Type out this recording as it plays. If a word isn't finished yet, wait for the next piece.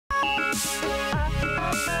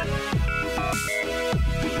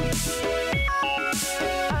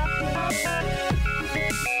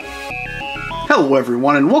Hello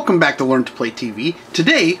everyone and welcome back to Learn to Play TV.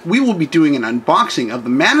 Today we will be doing an unboxing of the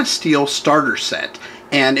Man of Steel starter set.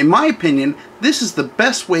 And in my opinion, this is the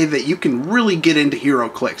best way that you can really get into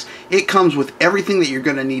Heroclix. It comes with everything that you're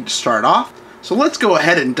going to need to start off. So let's go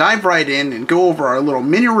ahead and dive right in and go over our little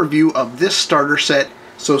mini review of this starter set.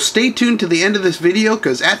 So stay tuned to the end of this video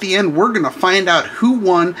because at the end we're going to find out who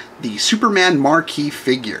won the Superman Marquee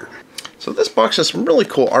figure. So this box has some really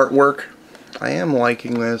cool artwork. I am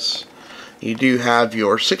liking this. You do have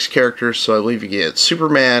your 6 characters, so I believe you get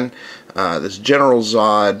Superman, this General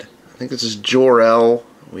Zod, I think this is Jor-El,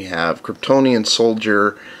 we have Kryptonian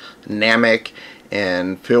Soldier, Namek,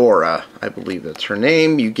 and Fiora, I believe that's her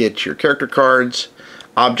name. You get your character cards,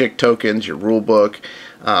 object tokens, your rulebook,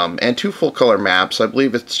 and 2 full color maps. I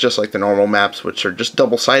believe it's just like the normal maps, which are just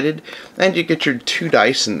double-sided, and you get your 2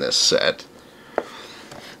 dice in this set.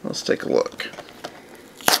 Let's take a look.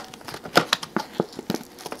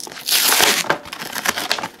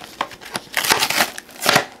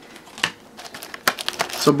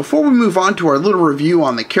 So before we move on to our little review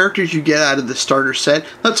on the characters you get out of the starter set,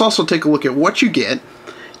 let's also take a look at what you get.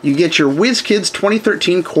 You get your WizKids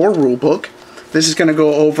 2013 core rulebook. This is going to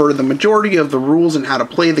go over the majority of the rules and how to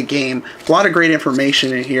play the game. A lot of great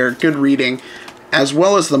information in here, good reading, as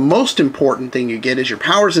well as the most important thing you get is your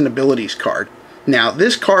powers and abilities card. Now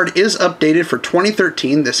this card is updated for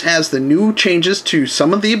 2013. This has the new changes to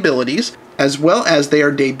some of the abilities, as well as they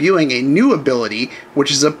are debuting a new ability,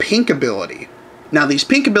 which is a pink ability. Now these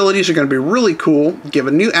pink abilities are going to be really cool, give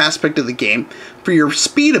a new aspect of the game. For your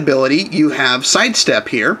speed ability, you have Sidestep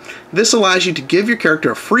here. This allows you to give your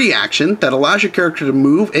character a free action that allows your character to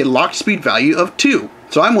move a lock speed value of 2.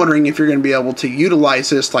 So I'm wondering if you're going to be able to utilize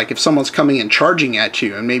this, like if someone's coming and charging at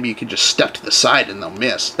you, and maybe you could just step to the side and they'll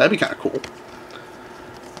miss. That'd be kind of cool.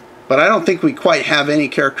 But I don't think we quite have any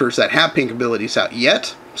characters that have pink abilities out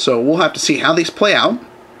yet, so we'll have to see how these play out.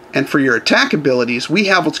 And for your attack abilities, we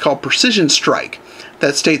have what's called Precision Strike.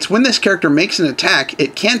 That states when this character makes an attack,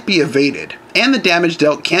 it can't be evaded, and the damage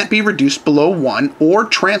dealt can't be reduced below 1 or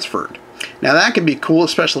transferred. Now that can be cool,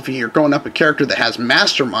 especially if you're going up a character that has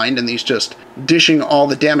Mastermind and he's just dishing all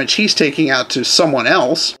the damage he's taking out to someone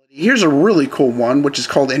else. Here's a really cool one, which is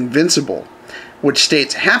called Invincible, which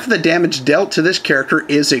states half of the damage dealt to this character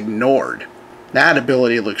is ignored. That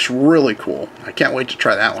ability looks really cool. I can't wait to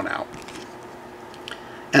try that one out.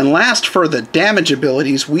 And last, for the damage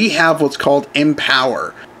abilities, we have what's called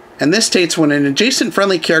Empower. And this states when an adjacent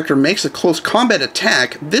friendly character makes a close combat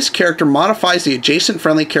attack, this character modifies the adjacent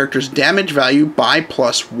friendly character's damage value by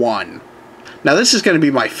 +1. Now this is going to be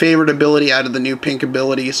my favorite ability out of the new pink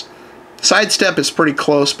abilities. Sidestep is pretty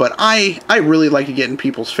close, but I really like to get in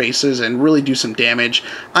people's faces and really do some damage.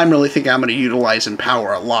 I'm really thinking I'm going to utilize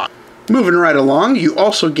Empower a lot. Moving right along, you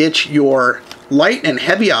also get your light and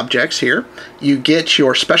heavy objects here. You get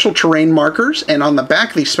your special terrain markers, and on the back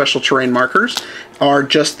of these special terrain markers are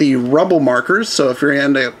just the rubble markers, so if you're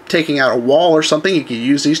going to end up taking out a wall or something, you can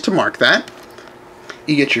use these to mark that.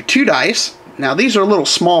 You get your 2 dice. Now these are a little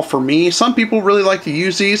small for me. Some people really like to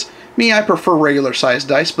use these. Me, I prefer regular sized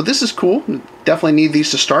dice, but this is cool. Definitely need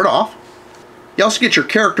these to start off. You also get your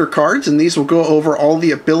character cards, and these will go over all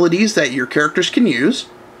the abilities that your characters can use.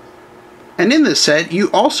 And in this set, you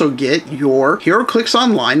also get your Heroclix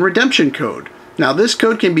Online redemption code. Now this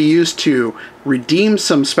code can be used to redeem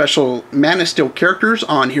some special Man of Steel characters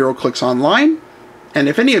on Heroclix Online. And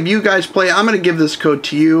if any of you guys play, I'm going to give this code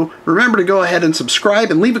to you. Remember to go ahead and subscribe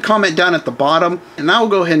and leave a comment down at the bottom. And I will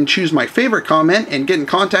go ahead and choose my favorite comment and get in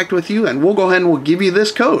contact with you, and we'll go ahead and we'll give you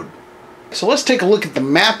this code. So let's take a look at the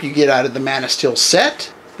map you get out of the Man of Steel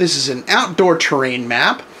set. This is an outdoor terrain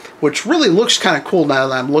map, which really looks kind of cool now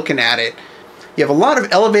that I'm looking at it. You have a lot of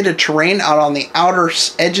elevated terrain out on the outer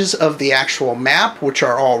edges of the actual map, which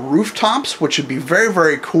are all rooftops, which would be very,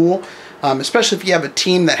 very cool, especially if you have a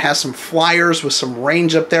team that has some flyers with some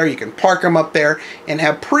range up there. You can park them up there and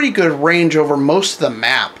have pretty good range over most of the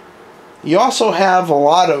map. You also have a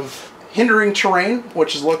lot of hindering terrain,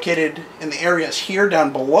 which is located in the areas here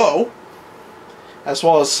down below, as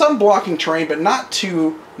well as some blocking terrain, but not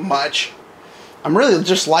too much. I'm really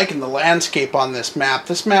just liking the landscape on this map.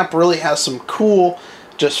 This map really has some cool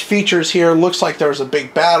just features here. Looks like there was a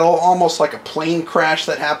big battle, almost like a plane crash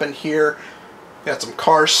that happened here. Got some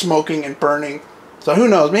cars smoking and burning. So who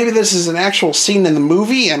knows, maybe this is an actual scene in the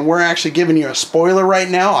movie and we're actually giving you a spoiler right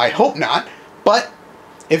now. I hope not. But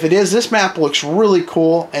if it is, this map looks really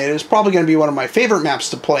cool, and it is probably going to be one of my favorite maps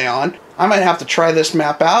to play on. I might have to try this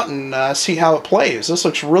map out and see how it plays. This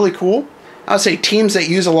looks really cool. I would say teams that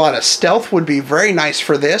use a lot of stealth would be very nice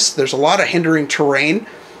for this. There's a lot of hindering terrain.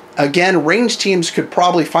 Again, ranged teams could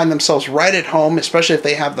probably find themselves right at home, especially if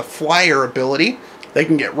they have the flyer ability. They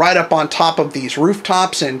can get right up on top of these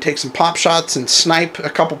rooftops and take some pop shots and snipe a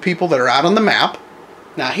couple people that are out on the map.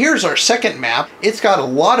 Now here's our second map. It's got a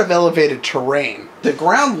lot of elevated terrain. The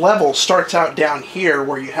ground level starts out down here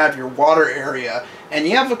where you have your water area, and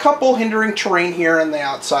you have a couple hindering terrain here on the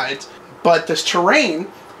outsides, but this terrain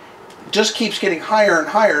just keeps getting higher and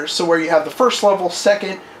higher, so where you have the first level,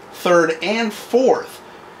 second, third, and fourth.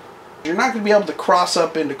 You're not going to be able to cross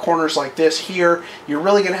up into corners like this here. You're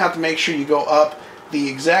really going to have to make sure you go up the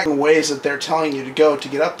exact ways that they're telling you to go to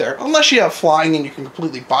get up there, unless you have flying and you can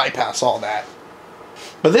completely bypass all that.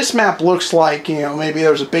 But this map looks like, you know, maybe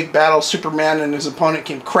there was a big battle, Superman and his opponent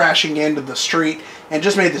came crashing into the street and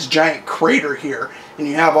just made this giant crater here, and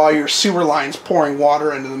you have all your sewer lines pouring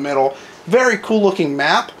water into the middle. Very cool looking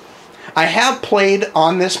map. I have played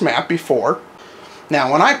on this map before.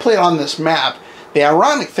 Now when I played on this map, the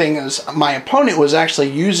ironic thing is my opponent was actually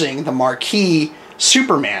using the Marquee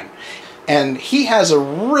Superman, and he has a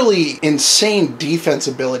really insane defense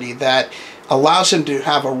ability that allows him to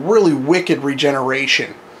have a really wicked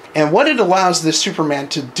regeneration. And what it allows this Superman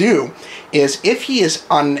to do is, if he is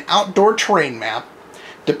on an outdoor terrain map,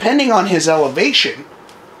 depending on his elevation,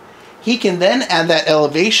 he can then add that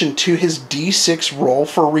elevation to his D6 roll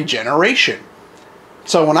for regeneration.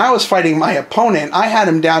 So when I was fighting my opponent, I had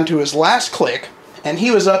him down to his last click, and he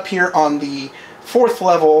was up here on the 4th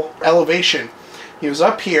level elevation. He was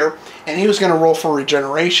up here, and he was going to roll for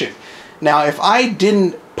regeneration. Now, if I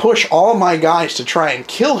didn't push all my guys to try and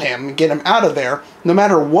kill him and get him out of there, no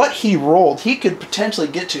matter what he rolled, he could potentially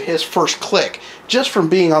get to his first click just from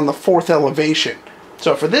being on the 4th elevation.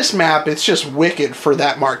 So for this map, it's just wicked for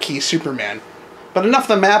that Marquee Superman. But enough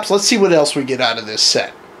of the maps, let's see what else we get out of this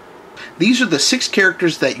set. These are the 6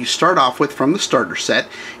 characters that you start off with from the starter set,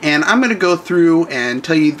 and I'm going to go through and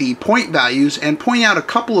tell you the point values and point out a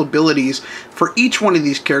couple abilities for each one of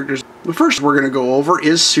these characters. The first we're going to go over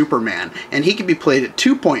is Superman, and he can be played at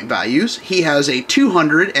 2 point values. He has a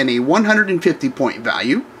 200 and a 150 point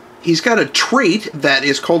value. He's got a trait that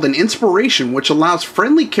is called an inspiration, which allows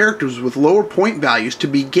friendly characters with lower point values to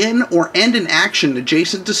begin or end an action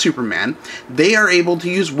adjacent to Superman. They are able to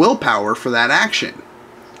use willpower for that action.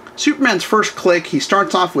 Superman's first click, he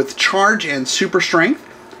starts off with charge and super strength.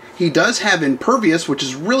 He does have impervious, which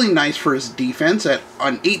is really nice for his defense at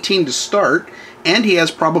an 18 to start, and he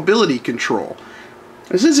has probability control.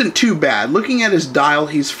 This isn't too bad. Looking at his dial,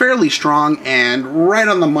 he's fairly strong and right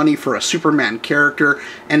on the money for a Superman character,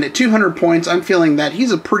 and at 200 points, I'm feeling that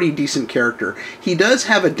he's a pretty decent character. He does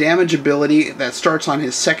have a damage ability that starts on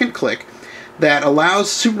his second click that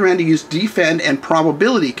allows Superman to use defend and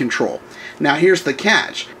probability control. Now here's the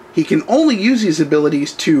catch. He can only use these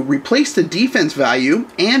abilities to replace the defense value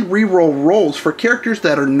and reroll rolls for characters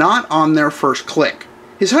that are not on their first click.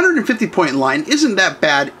 His 150 point line isn't that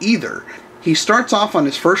bad either. He starts off on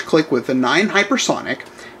his first click with a 9 hypersonic,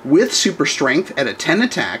 with super strength at a 10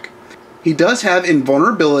 attack. He does have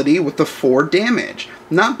invulnerability with the 4 damage.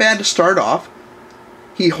 Not bad to start off.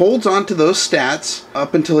 He holds on to those stats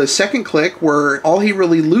up until his second click, where all he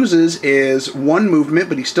really loses is 1 movement,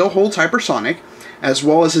 but he still holds hypersonic, as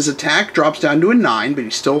well as his attack drops down to a 9, but he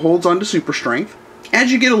still holds on to super strength. As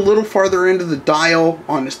you get a little farther into the dial,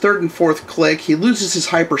 on his 3rd and 4th click, he loses his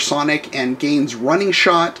hypersonic and gains running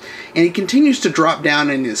shot, and he continues to drop down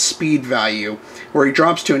in his speed value, where he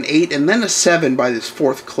drops to an 8 and then a 7 by this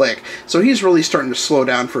 4th click. So he's really starting to slow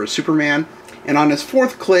down for a Superman. And on his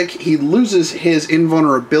 4th click, he loses his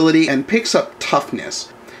invulnerability and picks up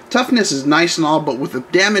toughness. Toughness is nice and all, but with the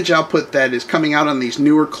damage output that is coming out on these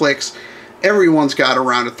newer clicks, everyone's got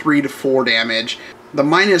around a 3 to 4 damage. The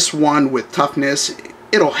 -1 with toughness,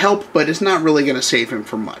 it'll help, but it's not really going to save him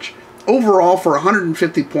from much. Overall, for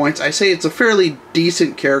 150 points, I say it's a fairly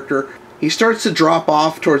decent character. He starts to drop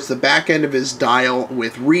off towards the back end of his dial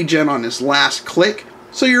with regen on his last click,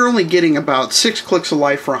 so you're only getting about 6 clicks of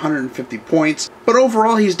life for 150 points, but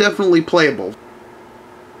overall he's definitely playable.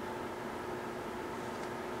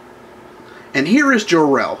 And here is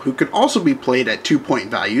Jor-El, who could also be played at 2 point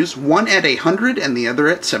values, one at 100 and the other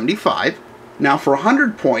at 75. Now for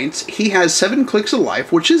 100 points, he has 7 clicks of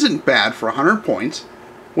life, which isn't bad for 100 points.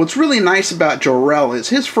 What's really nice about Jor-El is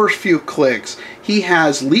his first few clicks, he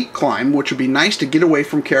has Leap Climb, which would be nice to get away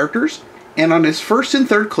from characters, and on his 1st and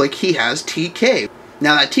 3rd click he has TK.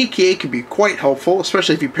 Now that TK can be quite helpful,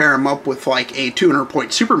 especially if you pair him up with like a 200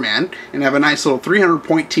 point Superman and have a nice little 300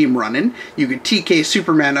 point team running. You could TK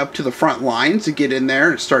Superman up to the front lines to get in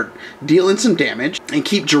there and start dealing some damage, and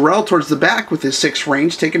keep Jor-El towards the back with his 6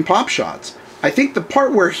 range taking pop shots. I think the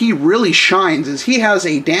part where he really shines is he has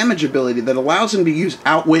a damage ability that allows him to use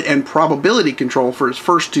Outwit and Probability Control for his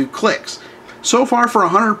first 2 clicks. So far for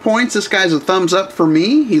 100 points, this guy's a thumbs up for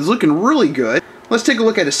me. He's looking really good. Let's take a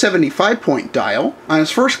look at his 75-point dial. On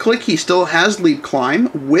his first click, he still has Leap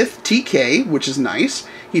Climb with TK, which is nice.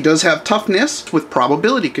 He does have Toughness with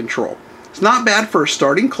Probability Control. It's not bad for a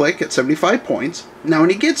starting click at 75 points. Now when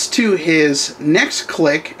he gets to his next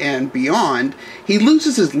click and beyond, he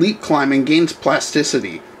loses his Leap Climb and gains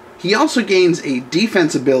Plasticity. He also gains a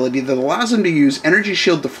defense ability that allows him to use Energy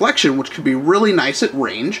Shield Deflection, which could be really nice at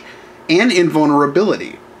range, and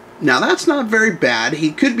Invulnerability. Now that's not very bad.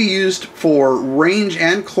 He could be used for range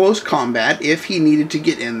and close combat if he needed to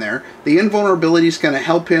get in there. The Invulnerability is going to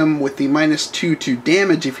help him with the -2 to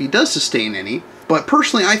damage if he does sustain any. But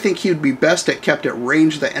personally, I think he would be best at kept at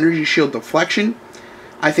range, the Energy Shield Deflection.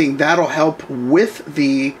 I think that'll help with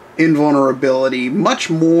the invulnerability much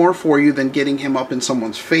more for you than getting him up in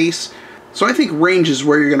someone's face. So I think range is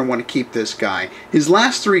where you're going to want to keep this guy. His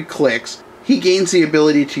last 3 clicks, he gains the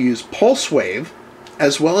ability to use Pulse Wave,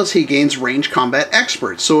 as well as he gains Range Combat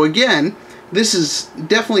Expert. So again, this is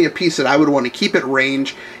definitely a piece that I would want to keep at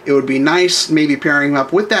range. It would be nice maybe pairing him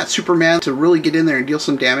up with that Superman to really get in there and deal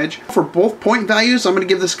some damage. For both point values, I'm going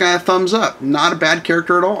to give this guy a thumbs up. Not a bad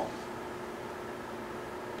character at all.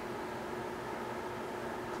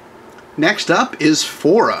 Next up is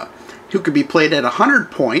Fora, who could be played at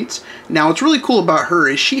 100 points. Now what's really cool about her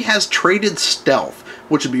is she has traded stealth,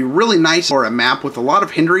 which would be really nice for a map with a lot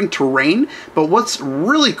of hindering terrain. But what's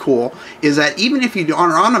really cool is that even if you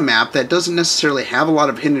are on a map that doesn't necessarily have a lot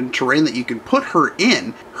of hindering terrain that you can put her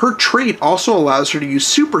in, her trait also allows her to use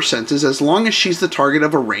super senses as long as she's the target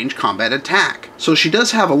of a ranged combat attack. So she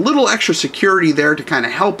does have a little extra security there to kind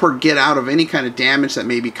of help her get out of any kind of damage that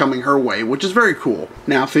may be coming her way, which is very cool.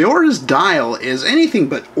 Now Fiora's dial is anything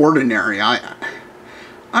but ordinary.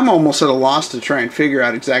 I'm almost at a loss to try and figure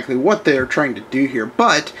out exactly what they're trying to do here,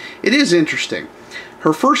 but it is interesting.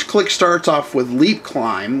 Her first click starts off with Leap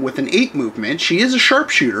Climb with an 8 movement. She is a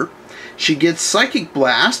sharpshooter. She gets Psychic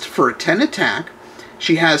Blast for a 10 attack.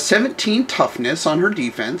 She has 17 toughness on her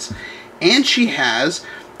defense, and she has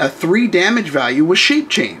a 3 damage value with Shape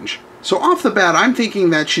Change. So off the bat, I'm thinking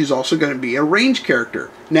that she's also going to be a range character.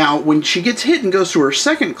 Now, when she gets hit and goes to her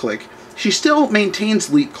second click, she still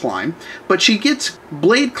maintains Leap Climb, but she gets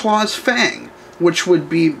Blade Claw's Fang, which would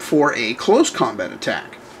be for a close combat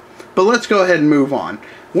attack. But let's go ahead and move on.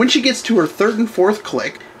 When she gets to her third and fourth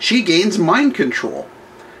click, she gains Mind Control,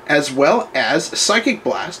 as well as Psychic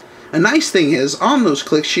Blast. A nice thing is, on those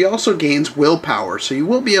clicks, she also gains Willpower, so you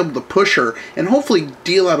will be able to push her and hopefully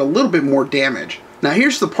deal out a little bit more damage. Now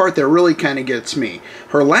here's the part that really kind of gets me.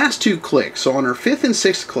 Her last 2 clicks, so on her 5th and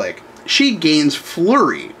 6th click, she gains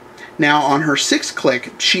Flurry. Now on her 6th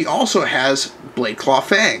click, she also has Blade Claw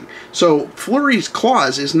Fang. So Flurry's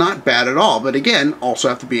Claws is not bad at all, but again, also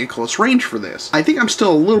have to be in close range for this. I think I'm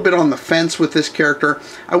still a little bit on the fence with this character.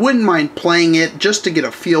 I wouldn't mind playing it just to get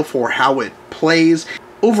a feel for how it plays.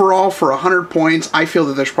 Overall, for 100 points, I feel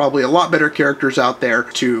that there's probably a lot better characters out there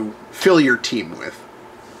to fill your team with.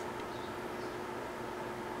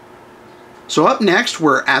 So up next,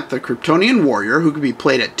 we're at the Kryptonian Warrior, who can be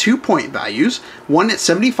played at 2 point values, one at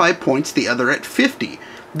 75 points, the other at 50.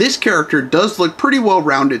 This character does look pretty well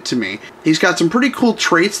rounded to me. He's got some pretty cool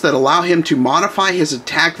traits that allow him to modify his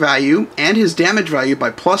attack value and his damage value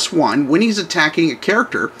by +1 when he's attacking a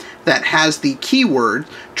character that has the keyword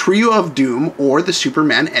Trio of Doom or the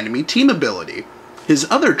Superman enemy team ability. His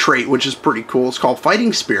other trait, which is pretty cool, is called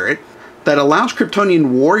Fighting Spirit, that allows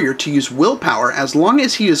Kryptonian Warrior to use willpower as long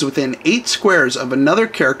as he is within 8 squares of another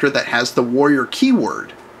character that has the Warrior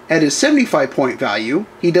keyword. At his 75 point value,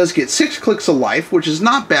 he does get 6 clicks of life, which is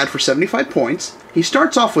not bad for 75 points. He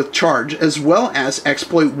starts off with Charge as well as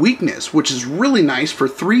Exploit Weakness, which is really nice for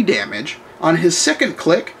 3 damage. On his second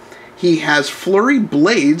click, he has Flurry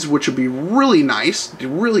Blades, which would be really nice to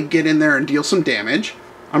really get in there and deal some damage.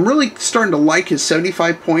 I'm really starting to like his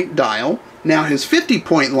 75 point dial. Now his 50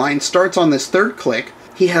 point line starts on this third click.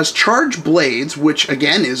 He has Charge Blades, which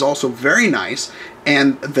again is also very nice,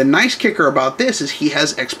 and the nice kicker about this is he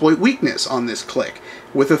has Exploit Weakness on this click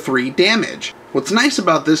with a 3 damage. What's nice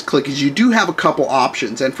about this click is you do have a couple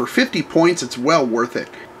options, and for 50 points it's well worth it.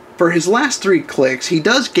 For his last 3 clicks, he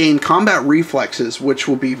does gain Combat Reflexes, which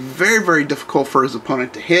will be very, very difficult for his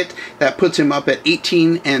opponent to hit. That puts him up at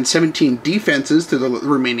 18 and 17 defenses to the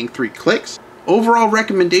remaining 3 clicks. Overall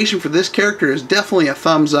recommendation for this character is definitely a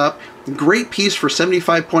thumbs up. Great piece for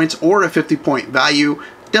 75 points or a 50 point value.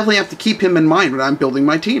 Definitely have to keep him in mind when I'm building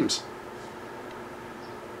my teams.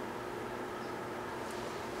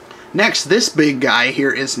 Next, this big guy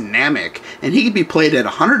here is Namek, and he can be played at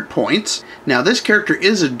 100 points. Now this character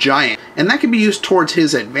is a giant, and that can be used towards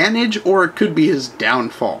his advantage, or it could be his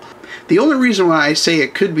downfall. The only reason why I say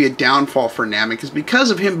it could be a downfall for Namek is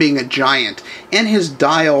because of him being a giant, and his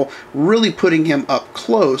dial really putting him up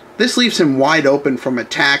close. This leaves him wide open from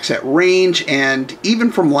attacks at range, and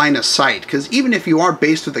even from line of sight, because even if you are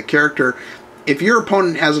based with a character, if your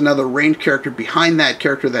opponent has another ranged character behind that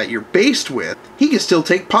character that you're based with, he can still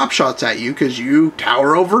take pop shots at you because you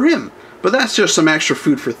tower over him. But that's just some extra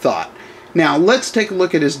food for thought. Now let's take a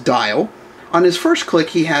look at his dial. On his first click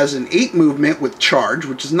he has an 8 movement with charge,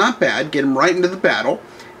 which is not bad, get him right into the battle,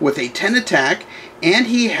 with a 10 attack, and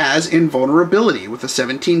he has invulnerability with a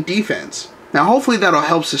 17 defense. Now hopefully that'll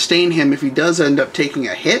help sustain him if he does end up taking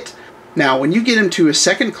a hit. Now, when you get him to his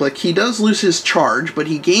second click, he does lose his charge, but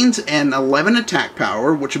he gains an 11 attack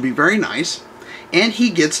power, which would be very nice. And he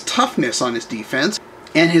gets toughness on his defense.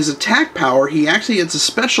 And his attack power, he actually gets a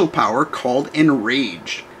special power called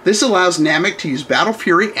Enrage. This allows Namek to use Battle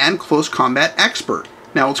Fury and Close Combat Expert.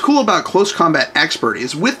 Now, what's cool about Close Combat Expert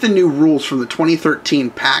is with the new rules from the 2013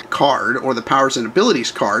 pack card, or the Powers and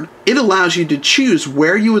Abilities card, it allows you to choose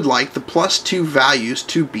where you would like the +2 values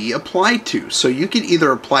to be applied to. So you can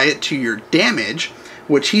either apply it to your damage,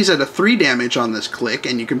 which he's at a 3 damage on this click,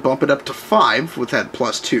 and you can bump it up to 5 with that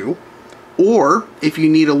 +2. Or, if you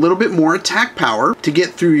need a little bit more attack power to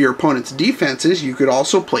get through your opponent's defenses, you could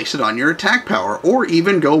also place it on your attack power, or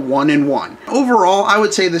even go 1-in-1. Overall, I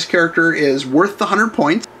would say this character is worth the 100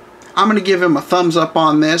 points. I'm going to give him a thumbs up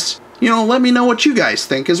on this. Let me know what you guys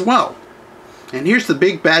think as well. And here's the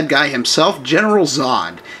big bad guy himself, General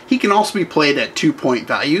Zod. He can also be played at 2-point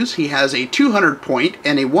values. He has a 200 point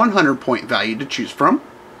and a 100 point value to choose from.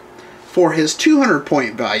 For his 200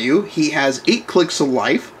 point value, he has 8 clicks of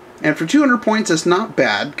life. And for 200 points, that's not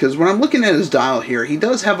bad, because when I'm looking at his dial here, he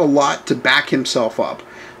does have a lot to back himself up.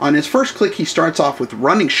 On his first click, he starts off with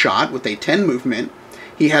Running Shot with a 10 movement.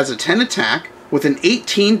 He has a 10 attack with an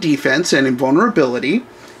 18 defense and invulnerability.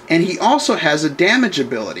 And he also has a damage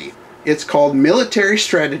ability. It's called Military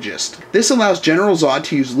Strategist. This allows General Zod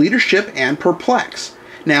to use Leadership and Perplex.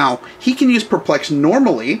 Now, he can use Perplex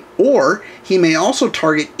normally, or he may also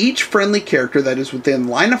target each friendly character that is within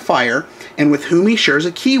line of fire and with whom he shares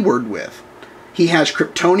a keyword with. He has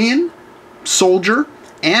Kryptonian, Soldier,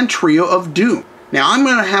 and Trio of Doom. Now, I'm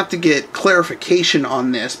going to have to get clarification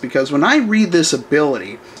on this, because when I read this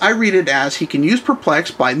ability, I read it as he can use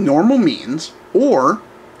Perplex by normal means, or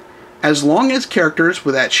as long as characters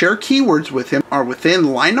that share keywords with him are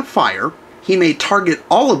within line of fire, he may target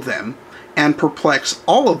all of them and perplex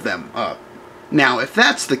all of them up. Now, if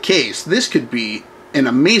that's the case, this could be an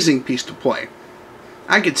amazing piece to play.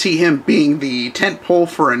 I could see him being the tent pole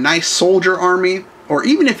for a nice soldier army, or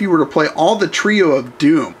even if you were to play all the Trio of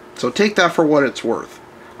Doom. So take that for what it's worth.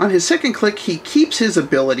 On his second click, he keeps his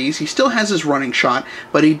abilities. He still has his Running Shot,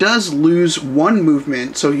 but he does lose 1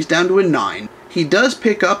 movement, so he's down to a 9. He does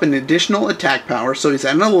pick up an additional attack power, so he's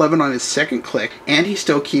at an 11 on his second click, and he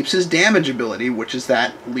still keeps his damage ability, which is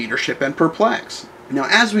that Leadership and Perplex. Now,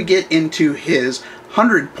 as we get into his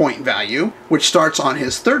 100 point value, which starts on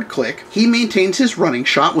his third click, he maintains his Running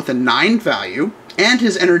Shot with a 9 value, and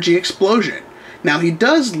his Energy Explosion. Now, he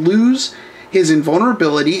does lose his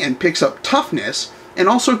invulnerability and picks up toughness, and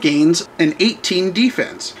also gains an 18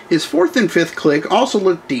 defense. His fourth and fifth click also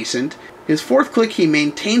look decent. His fourth click, he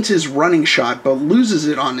maintains his Running Shot, but loses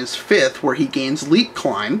it on his fifth, where he gains Leap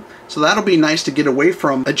Climb, so that'll be nice to get away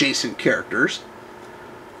from adjacent characters.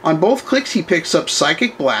 On both clicks, he picks up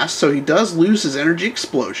Psychic Blast, so he does lose his Energy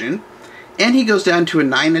Explosion, and he goes down to a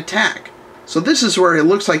 9 attack. So this is where it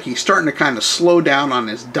looks like he's starting to kind of slow down on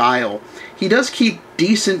his dial. He does keep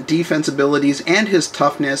decent defense abilities and his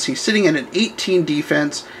toughness. He's sitting at an 18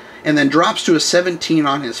 defense, and then drops to a 17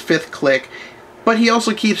 on his fifth click, but he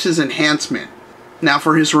also keeps his enhancement. Now,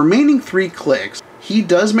 for his remaining 3 clicks, he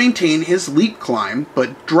does maintain his Leap Climb,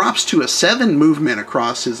 but drops to a 7 movement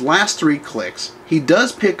across his last 3 clicks. He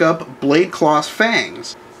does pick up Blade Claw's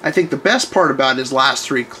Fangs. I think the best part about his last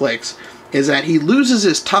 3 clicks is that he loses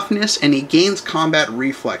his toughness and he gains combat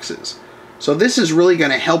reflexes. So this is really going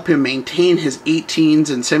to help him maintain his 18s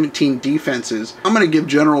and 17 defenses. I'm going to give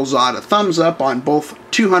General Zod a thumbs up on both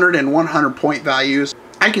 200 and 100 point values.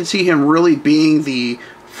 I can see him really being the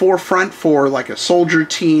forefront for like a soldier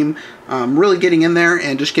team, really getting in there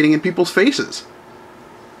and just getting in people's faces.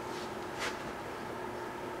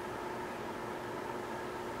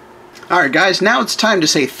 Alright guys, now it's time to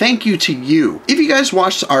say thank you to you. If you guys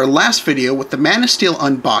watched our last video with the Man of Steel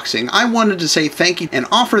unboxing, I wanted to say thank you and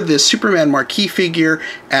offer this Superman Marquee figure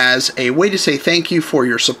as a way to say thank you for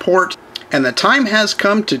your support. and the time has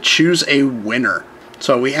come to choose a winner.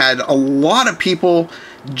 So we had a lot of people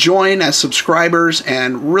join as subscribers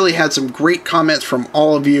and really had some great comments from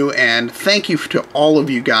all of you, and thank you to all of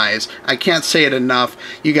you guys. I can't say it enough.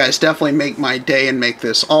 You guys definitely make my day and make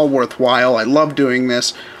this all worthwhile. I love doing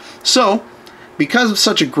this. So because of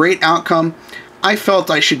such a great outcome, I felt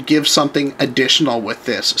I should give something additional with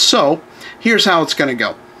this. So here's how it's going to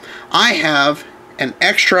go. I have an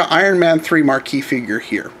extra Iron Man 3 marquee figure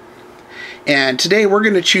here, and today we're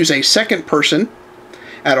going to choose a second person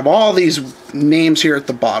out of all these names here at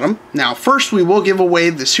the bottom. Now, first we will give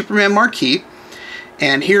away the Superman marquee,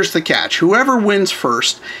 and here's the catch. Whoever wins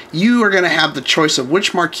first, you are going to have the choice of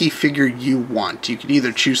which marquee figure you want. You can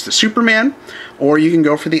either choose the Superman, or you can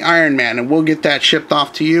go for the Iron Man, and we'll get that shipped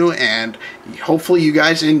off to you, and hopefully you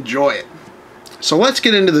guys enjoy it. So let's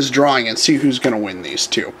get into this drawing and see who's going to win these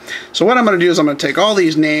two. So what I'm going to do is I'm going to take all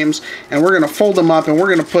these names and we're going to fold them up and we're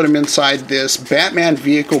going to put them inside this Batman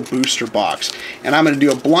vehicle booster box. And I'm going to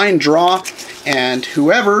do a blind draw, and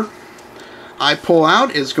whoever I pull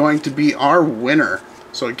out is going to be our winner.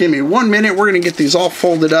 So give me 1 minute. We're going to get these all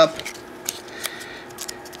folded up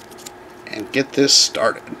and get this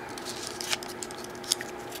started.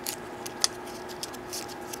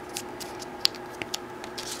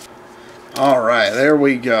 Alright, there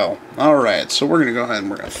we go. Alright, so we're going to go ahead and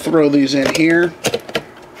we're going to throw these in here.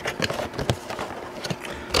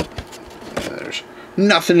 There's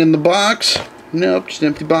nothing in the box. Nope, just an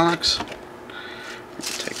empty box.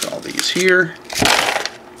 Take all these here.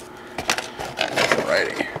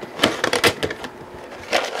 Alrighty.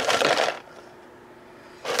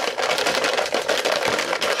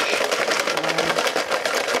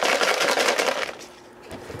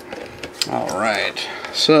 Alright,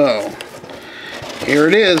 so here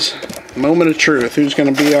it is, moment of truth. Who's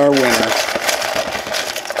going to be our winner?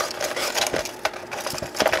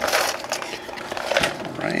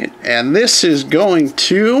 Alright, and this is going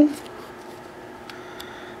to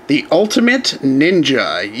the Ultimate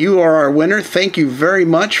Ninja. You are our winner. Thank you very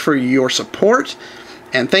much for your support,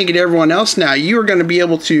 and thank you to everyone else. Now you are going to be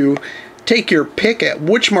able to take your pick at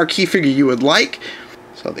which marquee figure you would like.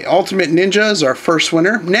 So the Ultimate Ninja is our first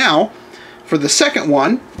winner. Now, for the second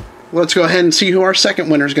one, let's go ahead and see who our second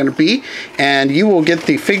winner is going to be, and you will get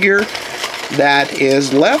the figure that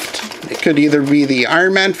is left. It could either be the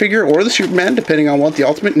Iron Man figure or the Superman, depending on what the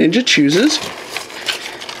Ultimate Ninja chooses.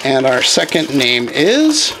 And our second name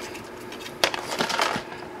is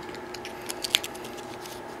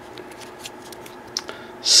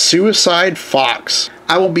Suicide Fox.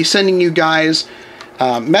 I will be sending you guys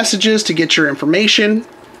messages to get your information.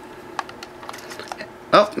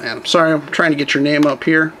 Oh, man, I'm sorry, I'm trying to get your name up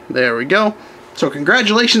here. There we go. So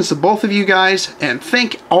congratulations to both of you guys, and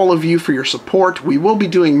thank all of you for your support. We will be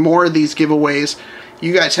doing more of these giveaways.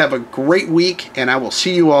 You guys have a great week, and I will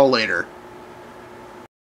see you all later.